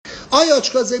آیا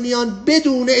کاظمیان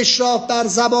بدون اشراف بر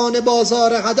زبان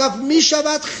بازار هدف می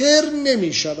شود؟ خیر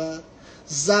نمی شود.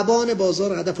 زبان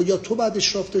بازار هدف یا تو باید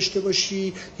اشراف داشته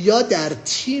باشی یا در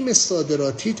تیم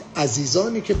صادراتیت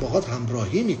عزیزانی که باهات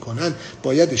همراهی میکنن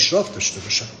باید اشراف داشته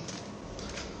باشن.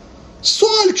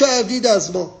 سوال کردید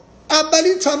از ما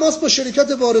اولین تماس با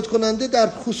شرکت وارد کننده در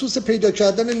خصوص پیدا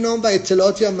کردن نام و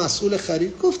اطلاعاتی از مسئول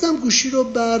خرید. گفتم گوشی رو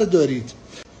بردارید.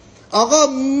 آقا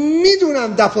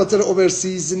میدونم دفاتر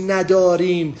اوورسیز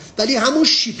نداریم ولی همون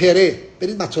شیپره،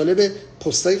 برید مطالب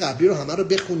پستای قبلی رو همه رو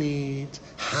بخونید،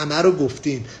 همه رو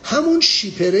گفتیم. همون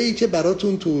شیپره ای که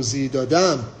براتون توضیح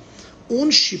دادم،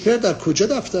 اون شیپر در کجا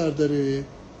دفتر داره؟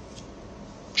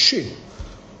 چین،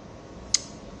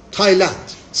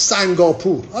 تایلند،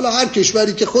 سنگاپور، حالا هر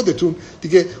کشوری که خودتون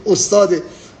دیگه استاد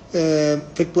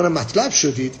فکر کنم مطلب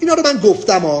شدید. اینا رو من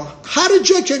گفتم هر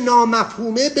جا که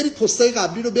نامفهومه برید پستای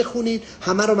قبلی رو بخونید،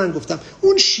 همه رو من گفتم.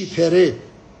 اون شیپره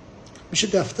میشه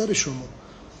دفتر شما.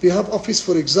 We have office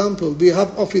for example, we have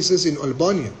offices in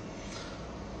Albania.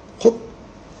 خب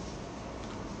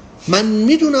من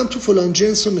میدونم تو فلان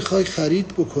جنس رو میخوای خرید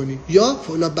بکنی یا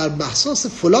بر بحثاس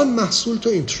فلان محصول تو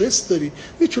اینترست داری،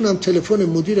 میتونم تلفن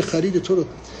مدیر خرید تو رو،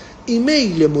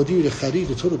 ایمیل مدیر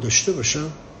خرید تو رو داشته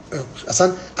باشم.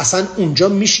 اصلا اونجا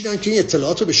میشینن که این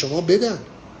اطلاعات رو به شما بدن.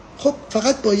 خب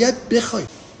فقط باید بخوایم.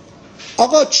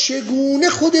 آقا چگونه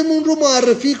خودمون رو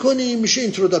معرفی کنیم؟ میشه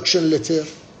اینتروداکشن لتر.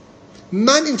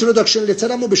 من اینتروداکشن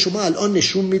لترم رو به شما الان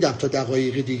نشون میدم تا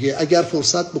دقایق دیگه، اگر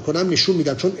فرصت بکنم نشون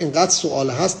میدم، چون اینقدر سوال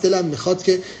هست دلم میخواد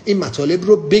که این مطالب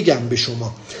رو بگم به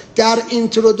شما. در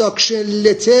اینتروداکشن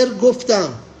لتر گفتم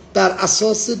بر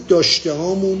اساس داشته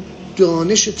هامون،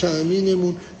 دانش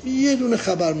تأمینمون یه دونه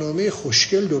خبرنامه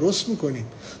خوشگل درست میکنیم.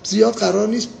 زیاد قرار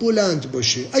نیست بلند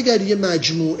باشه. اگر یه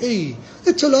مجموعه ای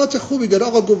اطلاعات خوبی داره،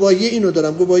 آقا گواهی اینو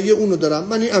دارم، گواهی اونو دارم،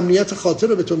 من این امنیت خاطر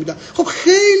رو به تو میدم. خب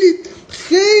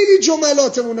خیلی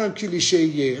جملاتمون هم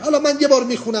کلیشه‌ایه. حالا من یه بار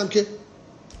میخونم که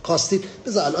خواستید.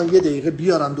 بذار الان یه دقیقه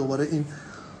بیارم دوباره این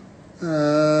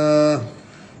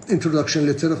اینتروداکشن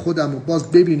لتر خودم رو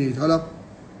باز ببینید. حالا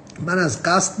من از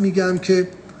قصد میگم که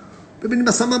ببینید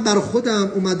مثلا من برای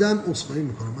خودم اومدم عذرخواهی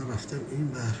میکنم، من رفتم این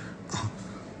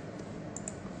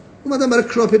اومدم برای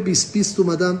کراپ 2020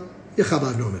 اومدم یه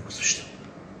خبرنامه گذاشتم.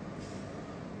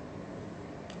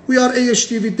 We are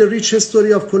AHD with the rich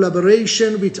history of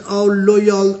collaboration with our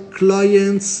loyal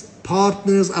clients,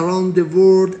 partners around the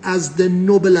world as the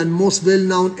noble and most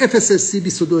well-known FSSC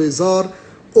 22000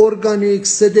 organic,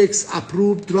 SEDEX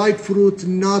approved dried fruit,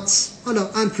 nuts,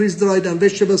 and freeze-dried and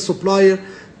vegetable supplier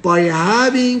by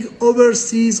having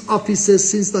overseas offices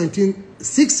since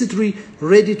 1963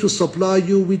 ready to supply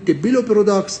you with the below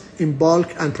products in bulk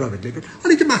and private label.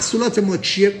 حالا که محصولات ما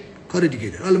چیه کار دیگه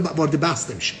داره، حالا وارد بحث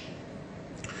نمیشه.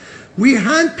 We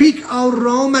handpick our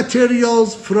raw materials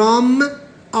from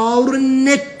our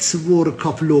network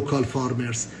of local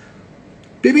farmers.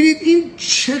 ببینید این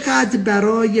چقدر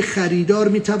برای خریدار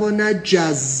میتواند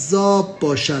جذاب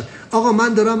باشد. آقا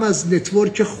من دارم از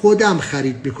نتورک خودم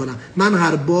خرید میکنم، من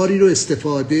هر باری رو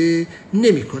استفاده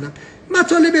نمی کنم.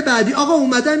 مطالب بعدی، آقا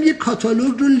اومدم یه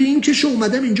کاتالوگ رو لینکش رو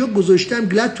اومدم اینجا گذاشتم.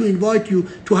 glad to invite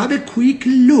you to have a quick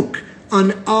look on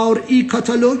our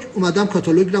e-catalog. اومدم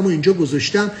کاتالوگم رو اینجا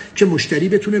گذاشتم که مشتری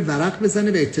بتونه ورق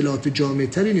بزنه و اطلاعات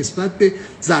جامع‌تری نسبت به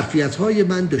ظرفیت‌های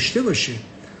من داشته باشه.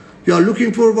 We are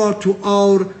looking forward to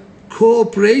our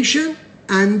cooperation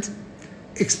and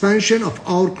expansion of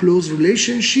our close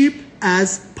relationship as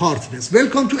partners.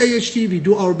 Welcome to AHD. We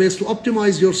do our best to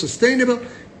optimize your sustainable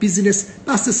business.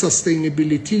 بحث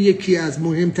sustainability یکی از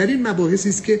مهمترین مباحثی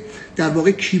است که در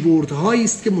واقع کیورد هایی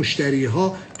است که مشتری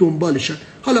ها دنبالشن.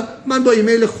 حالا من با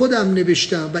ایمیل خودم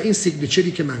نوشتم و این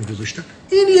سیگنچری که من گذاشتم،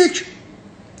 این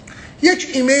یک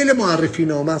ایمیل معرفی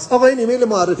نامه است. آقا این ایمیل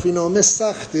معرفی نامه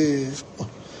سخته.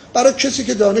 برای کسی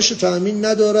که دانش تأمین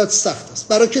ندارد سخت است.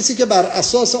 برای کسی که بر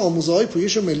اساس آموزه‌های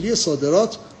پویش ملی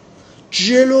صادرات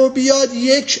جلو بیاد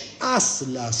یک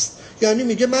اصل است. یعنی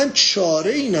میگه من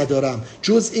چاره ای ندارم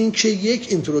جز اینکه یک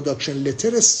اینتروداکشن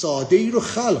لتر ساده ای رو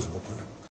خلق بکنم.